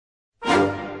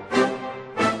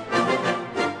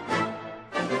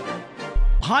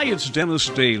Hi, it's Dennis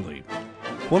Daly.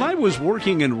 When I was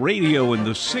working in radio in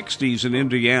the 60s in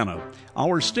Indiana,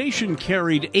 our station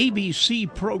carried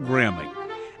ABC programming,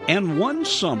 and one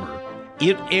summer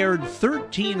it aired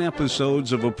 13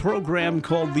 episodes of a program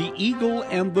called The Eagle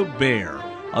and the Bear,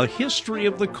 a history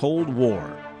of the Cold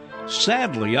War.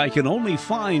 Sadly, I can only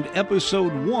find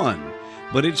episode 1,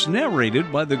 but it's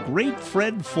narrated by the great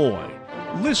FRED FOY.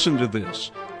 Listen to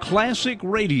this, classic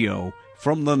radio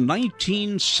from the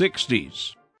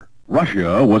 1960s.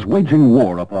 Russia was waging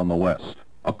war upon the West,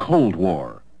 a Cold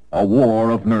War, a war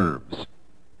of nerves.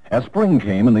 As spring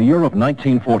came in the year of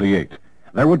 1948,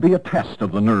 there would be a test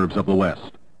of the nerves of the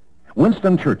West.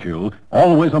 Winston Churchill,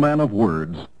 always a man of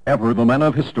words, ever the man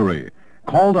of history,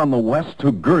 called on the West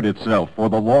to gird itself for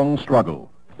the long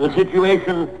struggle. The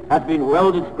situation has been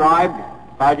well described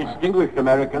by distinguished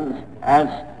Americans as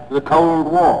the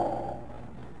Cold War.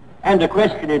 And the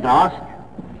question is asked,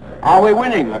 are we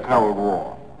winning the Cold War?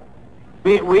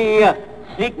 We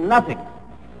seek nothing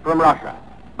from Russia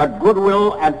but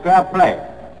goodwill and fair play.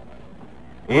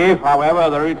 If,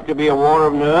 however, there is to be a war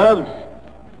of nerves,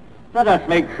 let us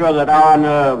make sure that our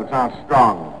nerves are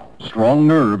strong. Strong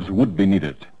nerves would be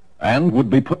needed and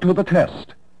would be put to the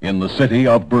test in the city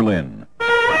of Berlin.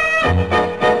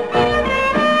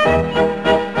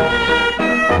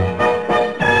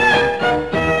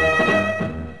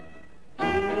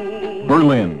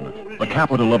 Berlin, the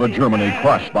capital of a Germany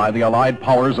crushed by the Allied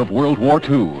powers of World War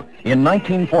II. In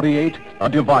 1948, a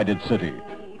divided city.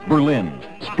 Berlin,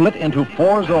 split into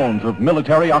 4 zones of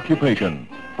military occupation: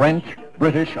 French,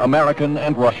 British, American,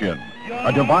 and Russian.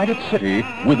 A divided city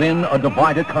within a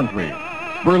divided country.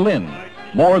 Berlin,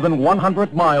 more than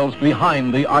 100 miles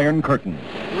behind the Iron Curtain.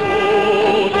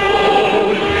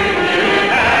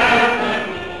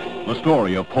 The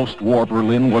story of post-war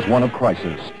Berlin was one of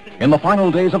crisis. In the final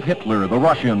days of Hitler, the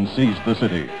Russians seized the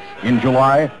city. In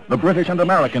July, the British and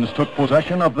Americans took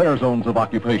possession of their zones of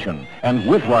occupation, and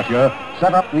with Russia,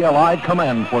 set up the Allied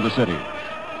command for the city.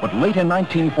 But late in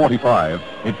 1945,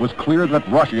 it was clear that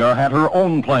Russia had her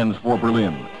own plans for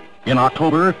Berlin. In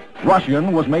October,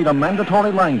 Russian was made a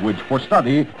mandatory language for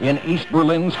study in East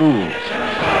Berlin schools.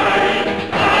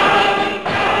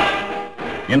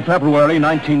 In February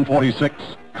 1946,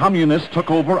 communists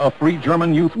took over a Free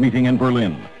German Youth meeting in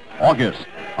Berlin. August,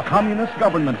 a communist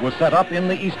government was set up in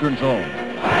the Eastern Zone.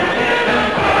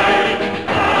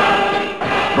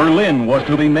 Berlin was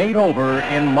to be made over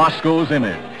in Moscow's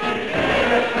image.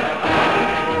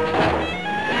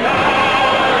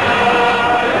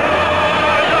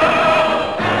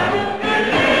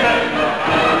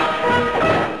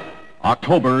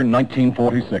 October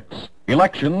 1946,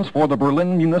 elections for the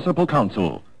Berlin Municipal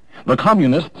Council. The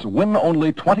Communists win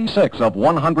only 26 of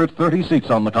 130 seats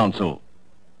on the council.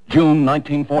 June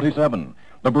 1947,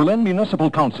 the Berlin Municipal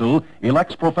Council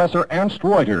elects Professor Ernst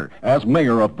Reuter as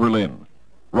mayor of Berlin.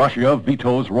 Russia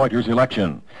vetoes Reuter's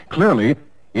election. Clearly,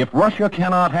 if Russia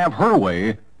cannot have her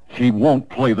way, she won't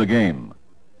play the game.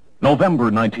 November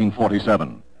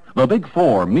 1947, the Big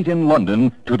Four meet in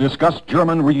London to discuss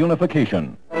German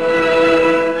reunification.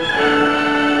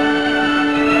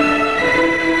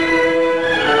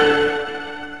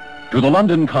 To the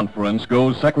London conference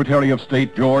goes Secretary of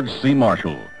State George C.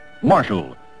 Marshall.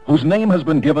 Marshall, whose name has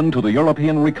been given to the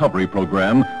European Recovery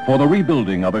Program for the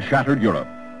rebuilding of a shattered Europe.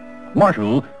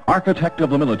 Marshall, architect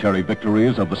of the military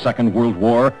victories of the Second World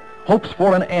War, hopes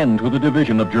for an end to the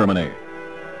division of Germany.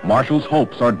 Marshall's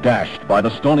hopes are dashed by the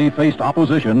stony-faced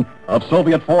opposition of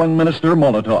Soviet Foreign Minister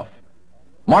Molotov.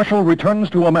 Marshall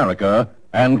returns to America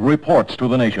and reports to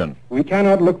the nation. We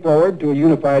cannot look forward to a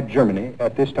unified Germany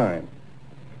at this time.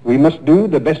 We must do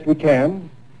the best we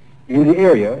can in the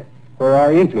area where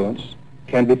our influence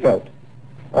can be felt.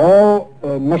 All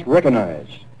must recognize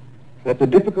that the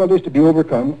difficulties to be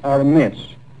overcome are immense.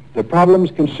 The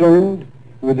problems concerned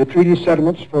with the treaty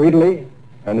settlements for Italy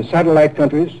and the satellite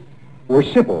countries were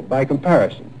simple by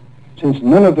comparison, since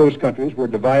none of those countries were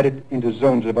divided into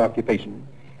zones of occupation,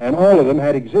 and all of them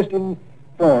had existing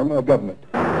form of government.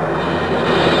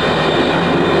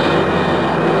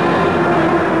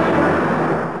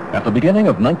 At the beginning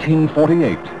of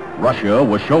 1948, Russia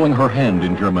was showing her hand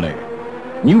in Germany.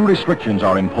 New restrictions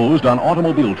are imposed on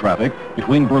automobile traffic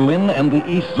between Berlin and the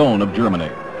East Zone of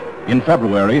Germany. In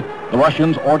February, the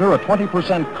Russians order a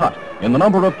 20% cut in the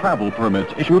number of travel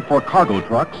permits issued for cargo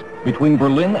trucks between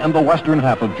Berlin and the western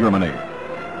half of Germany.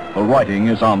 The writing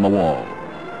is on the wall.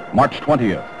 March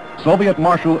 20th, Soviet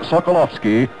Marshal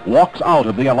Sokolovsky walks out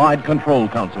of the Allied Control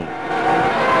Council.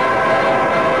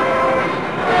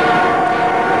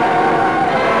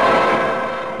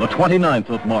 The 29th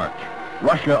of March,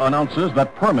 Russia announces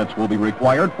that permits will be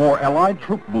required for Allied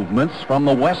troop movements from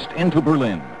the west into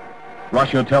Berlin.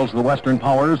 Russia tells the Western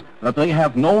powers that they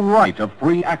have no right of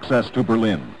free access to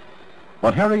Berlin.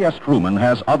 But Harry S. Truman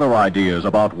has other ideas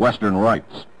about Western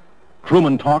rights.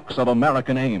 Truman talks of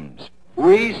American aims.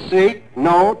 We seek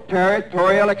no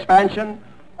territorial expansion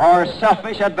or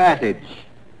selfish advantage.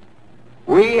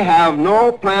 We have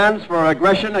no plans for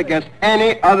aggression against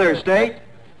any other state,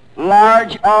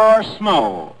 large or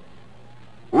small.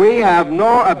 We have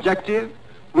no objective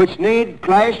which need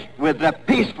clash with the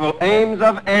peaceful aims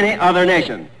of any other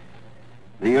nation.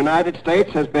 The United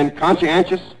States has been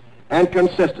conscientious and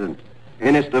consistent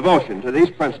in its devotion to these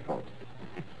principles.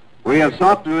 We have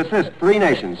sought to assist free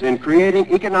nations in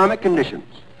creating economic conditions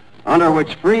under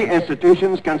which free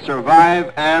institutions can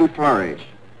survive and flourish.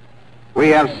 We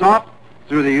have sought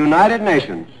through the United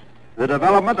Nations the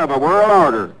development of a world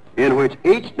order in which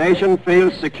each nation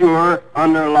feels secure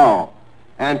under law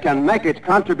and can make its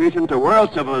contribution to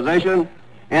world civilization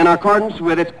in accordance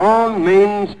with its own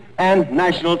means and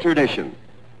national tradition.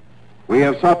 We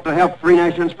have sought to help free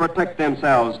nations protect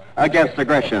themselves against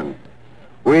aggression.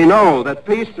 We know that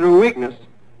peace through weakness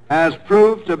has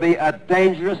proved to be a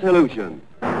dangerous illusion.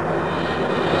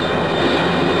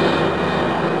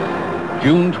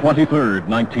 June 23rd,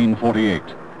 1948.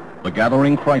 The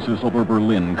gathering crisis over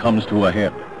Berlin comes to a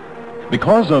head.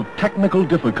 Because of technical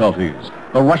difficulties,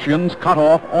 the Russians cut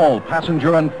off all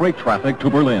passenger and freight traffic to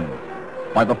Berlin.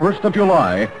 By the 1st of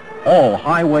July, all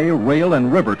highway, rail,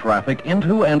 and river traffic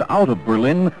into and out of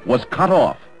Berlin was cut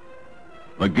off.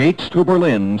 The gates to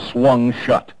Berlin swung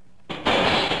shut.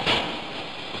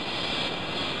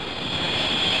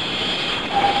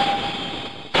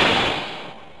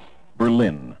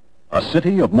 Berlin, a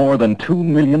city of more than 2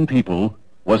 million people,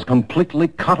 was completely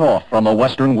cut off from the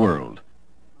Western world.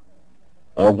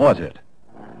 Or was it?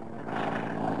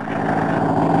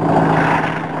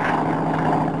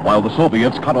 While the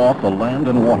Soviets cut off the land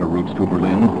and water routes to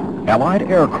Berlin, Allied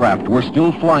aircraft were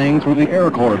still flying through the air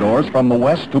corridors from the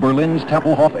west to Berlin's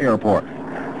Tempelhof Airport.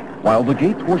 While the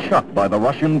gates were shut by the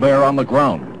Russian bear on the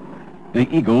ground, the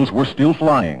Eagles were still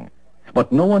flying,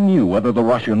 but no one knew whether the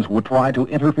Russians would try to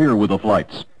interfere with the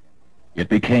flights. It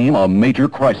became a major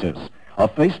crisis, a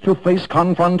face-to-face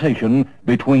confrontation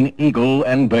between Eagle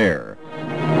and bear.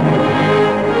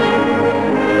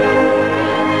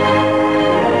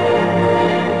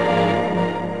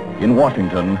 In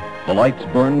Washington, the lights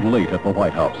burned late at the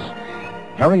White House.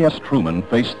 Harry S. Truman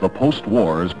faced the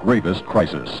post-war's gravest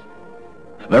crisis.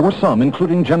 There were some,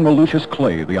 including General Lucius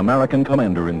Clay, the American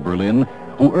commander in Berlin,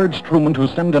 who urged Truman to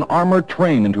send an armored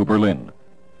train into Berlin.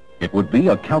 It would be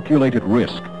a calculated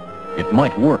risk. It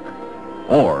might work,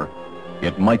 or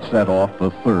it might set off the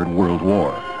Third World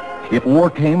War. If war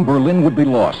came, Berlin would be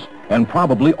lost, and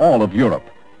probably all of Europe.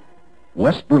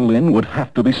 West Berlin would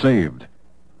have to be saved.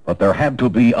 But there had to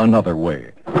be another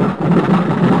way.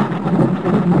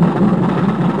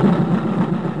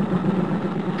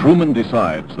 Truman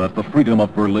decides that the freedom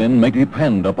of Berlin may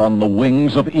depend upon the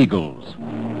wings of eagles.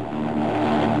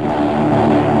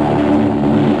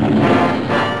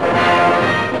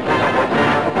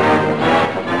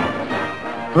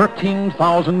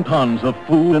 $13,000 tons of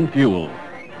food and fuel.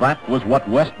 That was what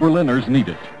West Berliners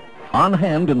needed. On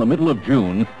hand in the middle of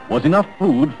June was enough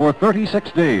food for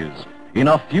 36 days.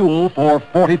 Enough fuel for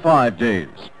 45 days.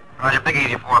 Roger, Big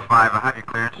Easy 4-5, I have your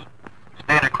clearance.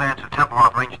 Standard clearance of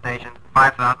Tempelhof Range Station,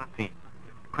 5,000 feet.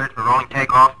 Cleared for rolling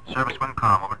takeoff, service when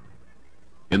calm, over.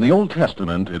 In the Old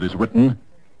Testament it is written,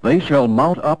 "They shall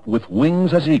mount up with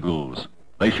wings as eagles.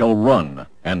 They shall run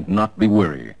and not be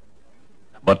weary."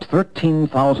 But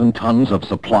 13,000 tons of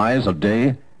supplies a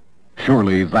day?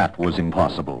 Surely that was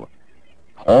impossible.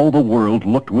 All the world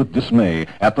looked with dismay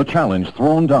at the challenge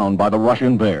thrown down by the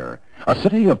Russian bear. A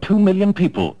city of 2 million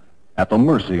people at the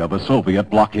mercy of a Soviet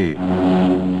blockade.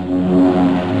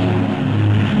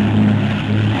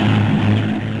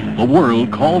 The world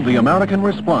called the American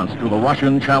response to the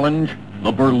Russian challenge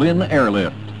the Berlin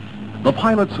Airlift. The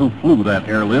pilots who flew that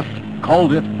airlift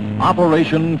called it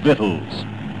Operation Vittles.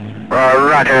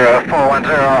 Roger,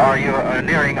 410, are you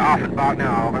nearing Offenbach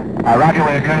now, over? Roger,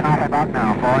 we're nearing Offenbach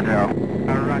now,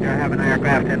 410. Roger, I have an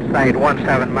aircraft in sight,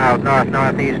 17 miles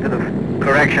north-northeast of the...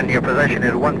 Correction, your position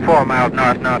is 14 miles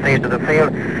north-northeast of the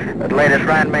field. At latest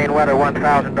Rhine main weather,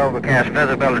 1,000 overcast,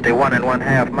 visibility 1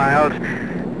 1/2 miles.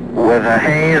 With a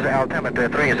haze, altimeter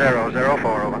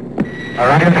 3004, over.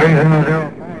 Roger,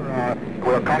 3004,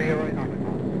 we'll call you right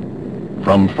on.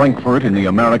 From Frankfurt in the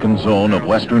American zone of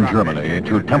Western Germany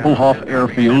to Tempelhof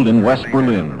Airfield in West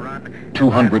Berlin,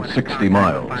 260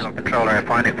 miles. Final controller, a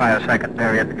 45-second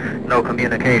period. No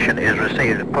communication is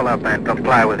received. Pull up and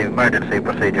comply with the emergency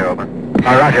procedure, over.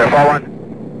 Roger, 4-1.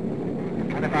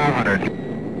 2500.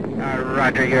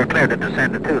 Roger, you're clear to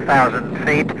descend to 2,000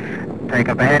 feet. Take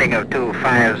up a heading of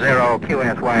 250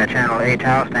 QSY, channel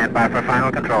H-House. Stand by for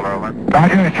final controller, over.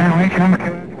 Roger, channel H-House,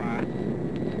 QSY.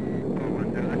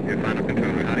 410, that's your final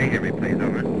controller. How do you hear me, please,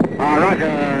 over? Roger,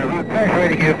 clear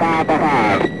reading you 5 by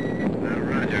 5.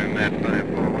 Roger, Matt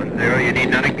 5410. You need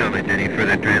not acknowledge any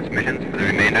further transmissions for the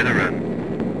remainder of the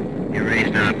run. Your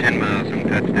range now 10 miles from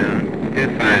touchdown.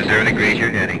 250 degrees, you're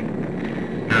heading.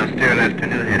 Now steer left to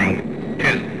new heading.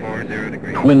 240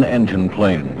 degrees. Twin-engine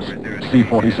planes,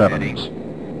 C-47s.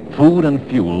 Food and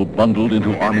fuel bundled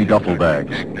into Army duffel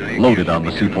bags, loaded on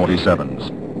the C-47s,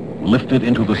 lifted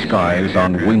into the skies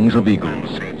on wings of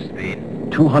eagles.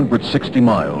 260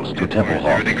 miles to Tempelhof.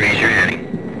 0 degrees, you're heading.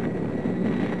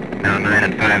 Now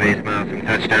 9 5/8 miles from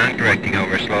touchdown, correcting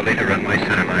over slowly to runway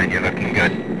centerline. You're looking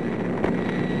good.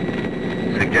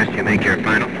 Suggest you make your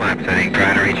final flap setting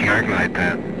prior to reaching our glide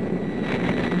path.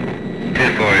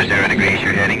 240 degrees,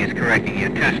 your heading is correcting you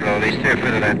too slowly. Steer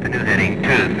further left to new heading,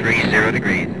 230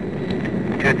 degrees.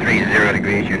 230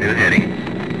 degrees, your new heading.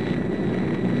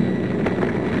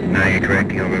 Now you're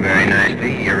correcting over very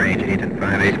nicely. Your range 8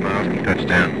 5/8 miles from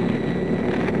touchdown.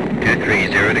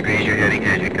 230 degrees, your heading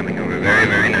has you coming over very,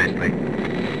 very nicely.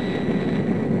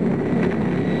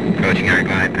 Approaching our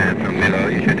glide path from below,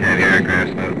 you should have your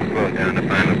aircraft slow down to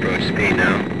final approach speed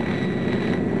now.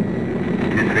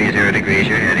 230 degrees,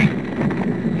 you're heading.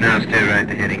 Now steer right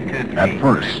to heading 230 At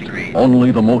first,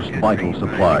 only the most vital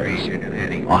supplies,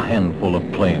 a handful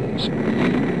of planes.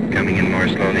 Coming in more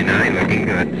slowly now, you're looking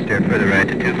good. Steer further right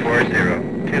to 240.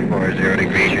 240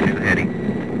 degrees, your new heading.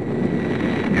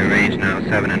 Your range now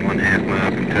 7 1/2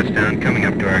 miles from touchdown, coming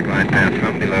up to our glide path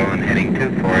from below on heading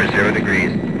 240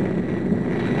 degrees.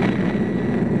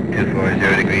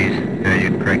 240 degrees, there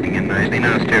you're correcting in nicely.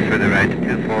 Now steer further right to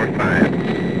 245.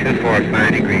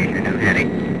 245 degrees, your new heading.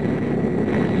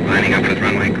 Lining up with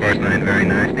runway course line very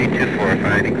nicely.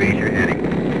 245 degrees, your heading.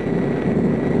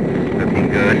 Looking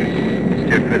good.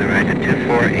 Steer further right to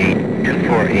 248.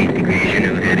 248 degrees, your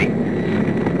new heading.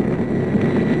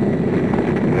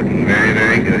 Looking very,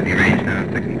 very good. Your range now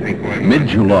 6 3/4.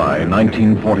 Mid-July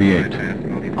 1948.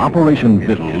 Operation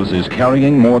Vittles is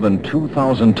carrying more than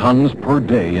 2,000 tons per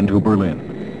day into Berlin.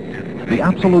 The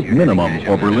absolute minimum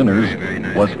for Berliners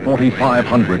was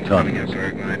 4,500 tons.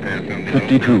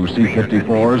 52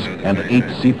 C-54s and 8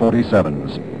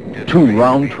 C-47s. 2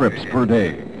 round trips per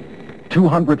day.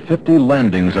 250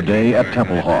 landings a day at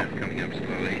Tempelhof.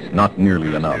 Not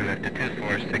nearly enough.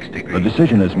 The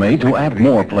decision is made to add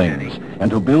more planes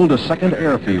and to build a second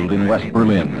airfield in West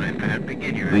Berlin.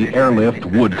 The airlift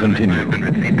would continue.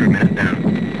 100 feet per minute down.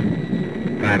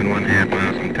 5 1/2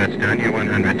 miles from touchdown, you're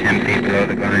 110 feet below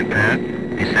the glide path.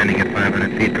 Descending at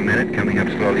 500 feet per minute, coming up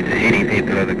slowly to 80 feet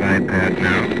below the glide path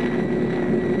now.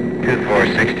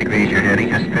 246 degrees, your heading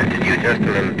has drifted you just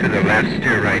a little to the left.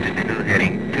 Steer right to new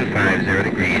heading, 250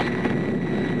 degrees.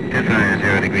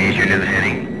 250 degrees, your new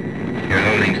heading. You're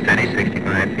holding steady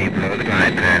 65 feet below the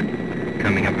glide path.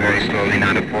 Coming up very slowly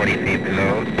now to 40 feet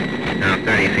below. Now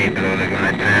 30 feet below the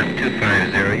glide path,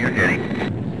 250, you're heading.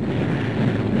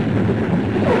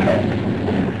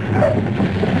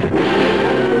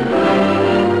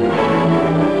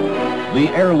 The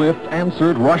airlift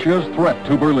answered Russia's threat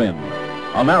to Berlin.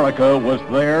 America was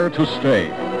there to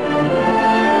stay.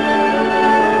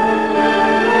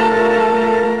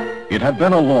 It had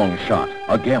been a long shot,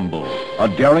 a gamble, a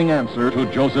daring answer to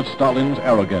Joseph Stalin's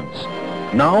arrogance.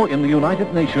 Now in the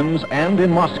United Nations and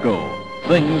in Moscow,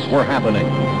 things were happening.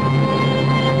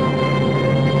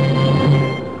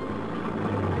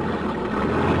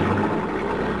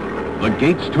 The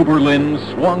gates to Berlin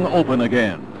swung open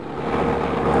again.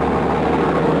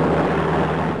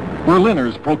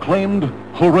 Berliners proclaimed,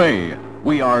 "Hooray,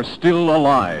 we are still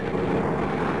alive."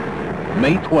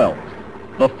 May 12th,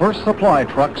 the first supply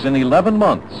trucks in 11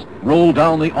 months rolled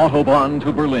down the Autobahn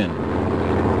to Berlin.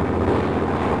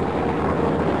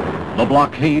 The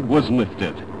blockade was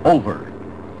lifted, over.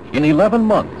 In 11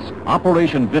 months,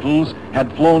 Operation Vittles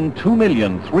had flown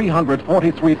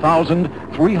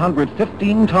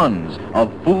 2,343,315 tons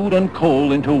of food and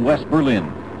coal into West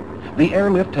Berlin. The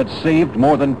airlift had saved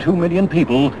more than 2 million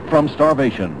people from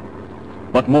starvation.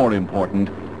 But more important,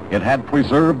 it had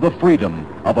preserved the freedom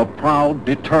of a proud,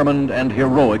 determined, and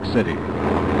heroic city.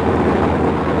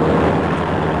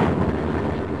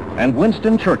 And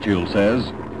Winston Churchill says,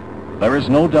 "There is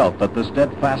no doubt that the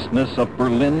steadfastness of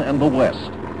Berlin and the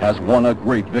West has won a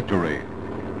great victory.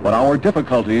 But our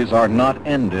difficulties are not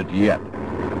ended yet."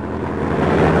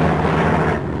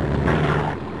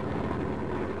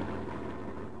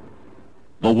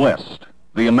 the West,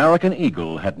 the American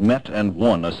eagle had met and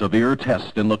won a severe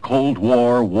test in the Cold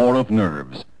War war of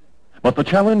nerves. But the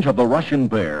challenge of the Russian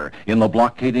bear in the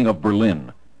blockading of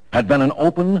Berlin had been an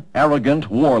open, arrogant,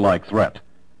 warlike threat.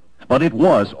 But it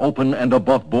was open and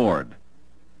above board.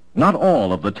 Not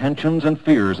all of the tensions and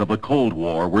fears of the Cold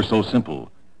War were so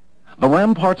simple. The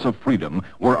ramparts of freedom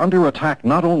were under attack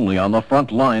not only on the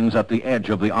front lines at the edge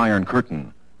of the Iron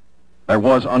Curtain. There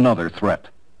was another threat,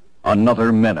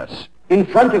 another menace. In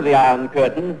front of the Iron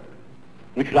Curtain,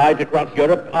 which lies across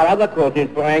Europe, are other causes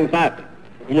for anxiety.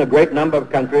 In a great number of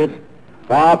countries,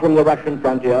 far from the Russian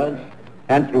frontiers,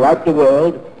 and throughout the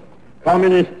world,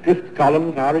 communist fifth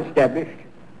columns are established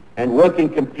and work in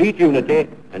complete unity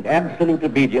and absolute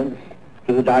obedience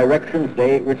to the directions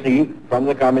they receive from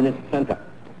the communist center.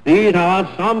 These are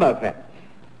somber facts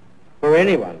for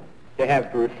anyone to have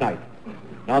to recite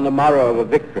on the morrow of a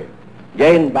victory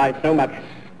gained by so much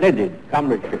splendid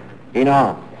comradeship in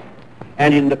arms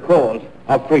and in the cause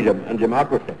of freedom and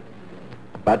democracy.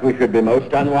 But we should be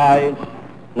most unwise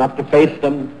not to face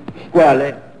them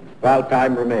squarely while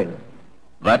time remains.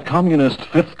 That communist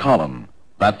fifth column,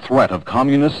 that threat of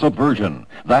communist subversion,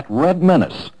 that red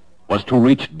menace, was to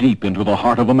reach deep into the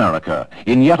heart of America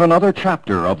in yet another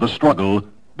chapter of the struggle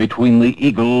between the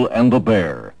eagle and the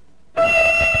bear.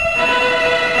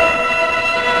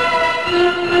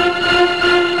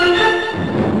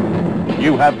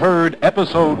 You have heard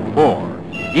Episode 4,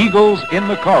 Eagles in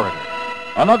the Corridor,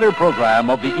 another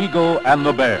program of the Eagle and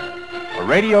the Bear, a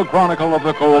radio chronicle of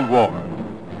the Cold War,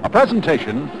 a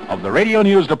presentation of the Radio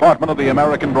News Department of the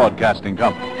American Broadcasting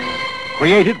Company.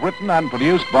 Created, written, and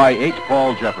produced by H.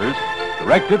 Paul Jeffers,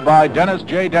 directed by Dennis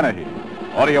J. Dennehy.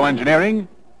 Audio engineering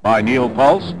by Neil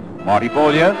Pulse, Marty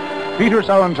Folia, Peter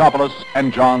Sarantopoulos,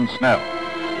 and John Snell.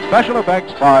 Special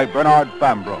effects by Bernard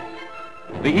Fambro.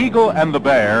 The Eagle and the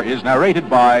Bear is narrated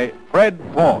by Fred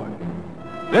Foy.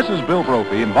 This is Bill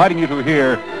Brophy inviting you to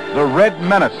hear The Red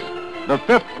Menace, the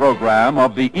fifth program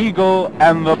of The Eagle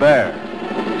and the Bear.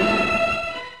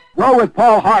 Go with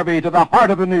Paul Harvey to the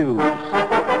heart of the news.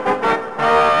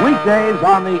 Weekdays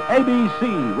on the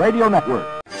ABC Radio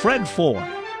Network. Fred Foy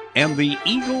and The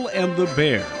Eagle and the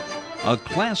Bear, a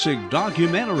classic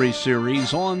documentary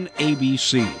series on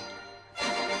ABC.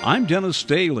 I'm Dennis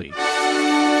Staley.